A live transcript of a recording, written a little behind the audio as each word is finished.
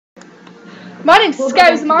My name's Skye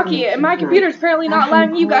and my computer's apparently not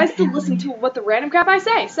allowing you guys to listen to what the random crap I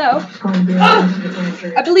say, so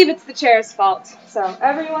I believe it's the chair's fault. So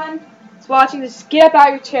everyone who's watching, just get up out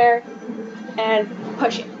of your chair and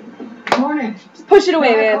push it. Just push it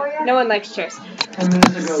away, man. No one likes chairs.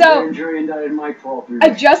 So, I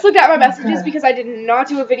just looked at my messages because I did not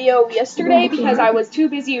do a video yesterday because I was too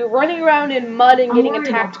busy running around in mud and getting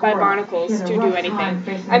attacked by barnacles to do anything.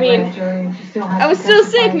 I mean, I was still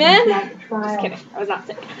sick, man. Just kidding. I was not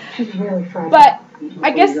sick. But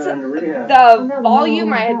I guess the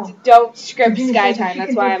volume, I don't script Skye time.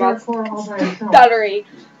 That's why I'm all stuttery.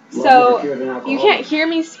 So, you can't hear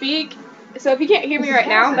me speak. So if you can't hear me right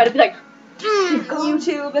now, I'm going to be like,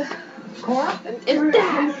 YouTube. That's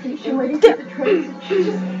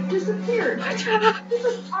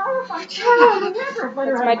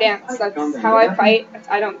my dance. That's how I fight.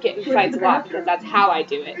 I don't get in fights a lot because that's how I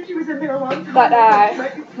do it. But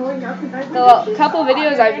the couple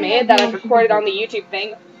videos I've made that I've recorded on the YouTube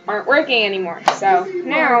thing aren't working anymore. So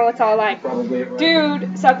now it's all like,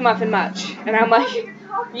 dude, suck muffin much. And I'm like,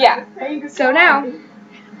 yeah. So now,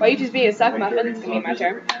 while you just being a suck muffin, it's going to be my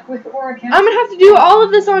turn. I'm going to have to do all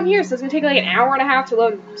of this on here, so it's going to take like an hour and a half to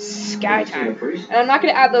load Skye time. And I'm not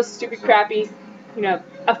going to add those stupid crappy,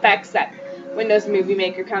 effects that Windows Movie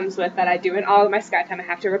Maker comes with that I do in all of my Skye time I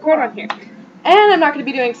have to record on here. And I'm not going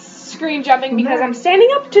to be doing screen jumping because I'm standing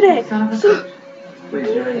up today. So and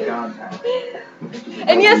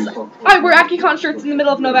yes, I wear AccuCon shirts in the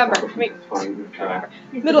middle of November.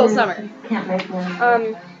 Middle of summer.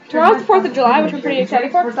 Tomorrow's the 4th of July, which I'm pretty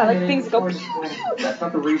excited for because I like things that go pew pew. That's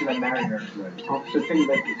not the reason I married her. The thing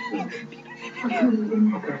that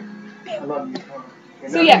I love you.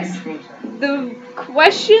 So yes, the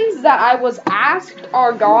questions that I was asked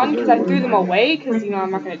are gone because I threw them away because,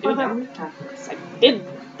 I'm not going to do them. Because I did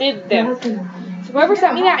them. So whoever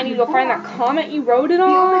sent me that, I need to go find that comment you wrote it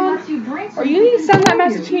on. Or you need to send that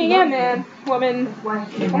message to me again, man. Woman,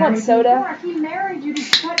 I want soda. He married you to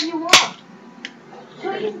cut you off.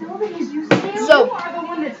 So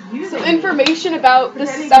information about the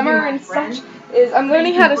summer and such is I'm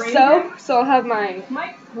learning how to sew, so I'll have my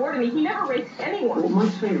Mike swore to me he never raped anyone. Well,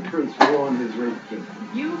 Mike's favorite fruits were on his rape kit.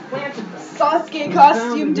 You planted them. Sasuke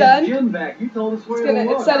costume done.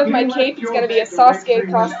 Instead of my cape, it's gonna be a Sasuke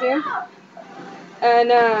costume.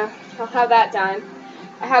 And I'll have that done.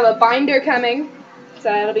 I have a binder coming, so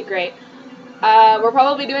that'll be great. We're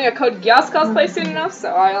probably doing a Code Geass cosplay soon enough,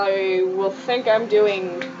 so I will think I'm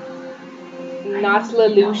doing not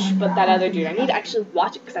Lelouch, but that other dude. I need to actually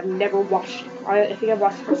watch it because I've never watched it. I think I've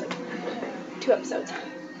watched the first 2 episodes.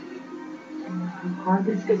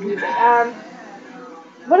 It's good music.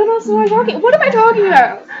 What else am I talking? What am I talking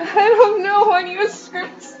about? I don't know. I need a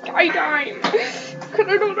script Skye time because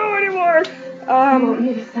I don't know anymore.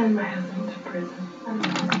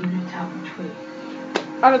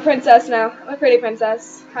 I'm a princess now. I'm a pretty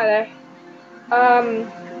princess. Hi there.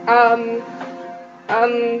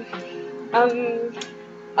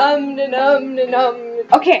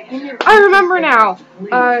 Okay, I remember now.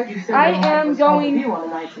 I am going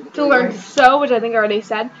to learn to sew, which I think I already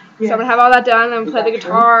said. So I'm gonna have all that done. I'm gonna play the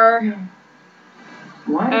guitar,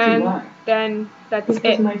 and then that's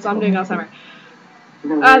it. So I'm doing all summer.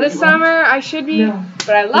 This summer I should be,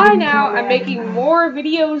 but I lie now, I'm making more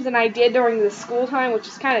videos than I did during the school time, which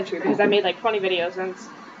is kind of true because I made like 20 videos since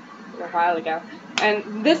a while ago.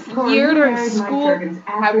 And this year during school,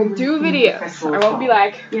 I will do videos. I won't be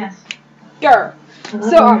like, grr.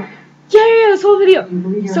 So, this whole video.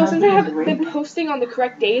 So since I haven't been posting on the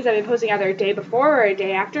correct days, I've been posting either a day before or a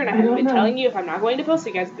day after, and I haven't been telling you if I'm not going to post.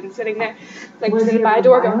 You guys have been sitting there, like sitting by a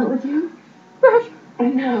door going, Rev,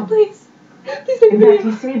 please. Please make a video.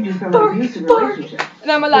 Bark.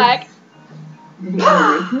 And I'm like,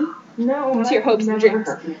 to your hopes and dreams.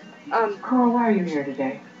 Carl, why are you here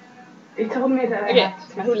today? They told me that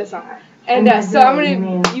it's my hula song. And so I'm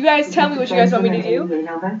gonna, you guys tell me what you guys want me to do.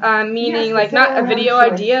 Meaning like not a video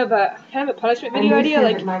idea, but kind of a punishment video idea,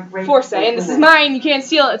 like force it. And this is mine, you can't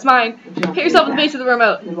steal it, it's mine. Hit yourself with the base of the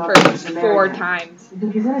remote for 4 times.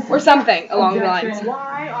 Or something along the lines.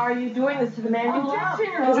 Why are you doing this to the man you love?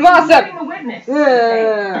 Because I'm awesome!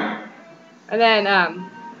 And then,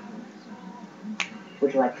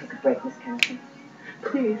 would you like to take a break, Miss Kennedy?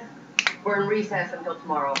 Please. We're in recess until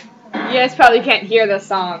tomorrow. You guys probably can't hear the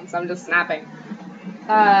song, so I'm just snapping.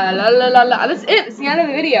 That's it. It's the end of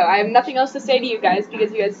the video. I have nothing else to say to you guys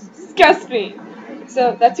because you guys disgust me.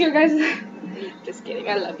 So that's your guys. Just kidding.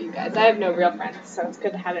 I love you guys. I have no real friends, so it's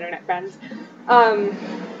good to have internet friends.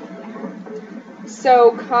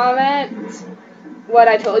 So comment what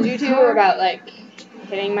I told you to about like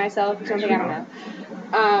hitting myself or something. I don't know.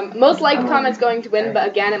 Most liked comment's going to win, but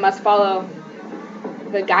again, it must follow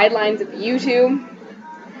the guidelines of YouTube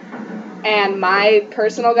and my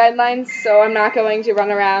personal guidelines, so I'm not going to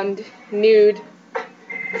run around nude.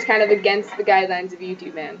 It's kind of against the guidelines of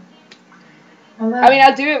YouTube, man. I mean,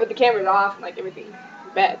 I'll do it with the cameras off and like everything in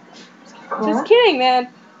bed. Just kidding, man.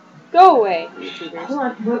 Go away, YouTubers. Hold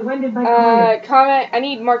on. When did Mike call you? Comment. I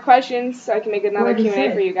need more questions so I can make another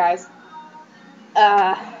Q&A for you guys.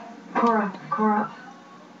 Cora,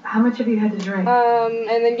 how much have you had to drink? And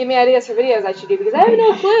then give me ideas for videos I should do because I have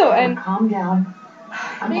no clue. And calm down.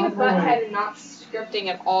 I'm being a butthead and not scripting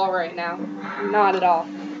at all right now. Not at all.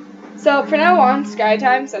 So from now on, Skye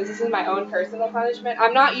time, since this is my own personal punishment,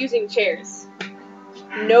 I'm not using chairs.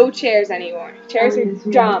 No chairs anymore. Chairs are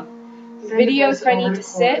dumb. Videos, if I need to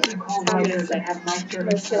sit, I'm gonna sit. I'm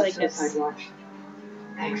gonna sit like this.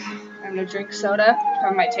 Thanks. I'm gonna drink soda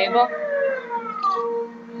from my table.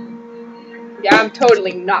 Yeah, I'm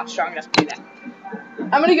totally not strong enough to do that.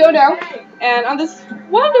 I'm gonna go now, and on this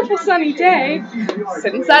wonderful sunny day,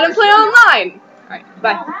 sit inside and play online. Alright,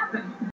 bye.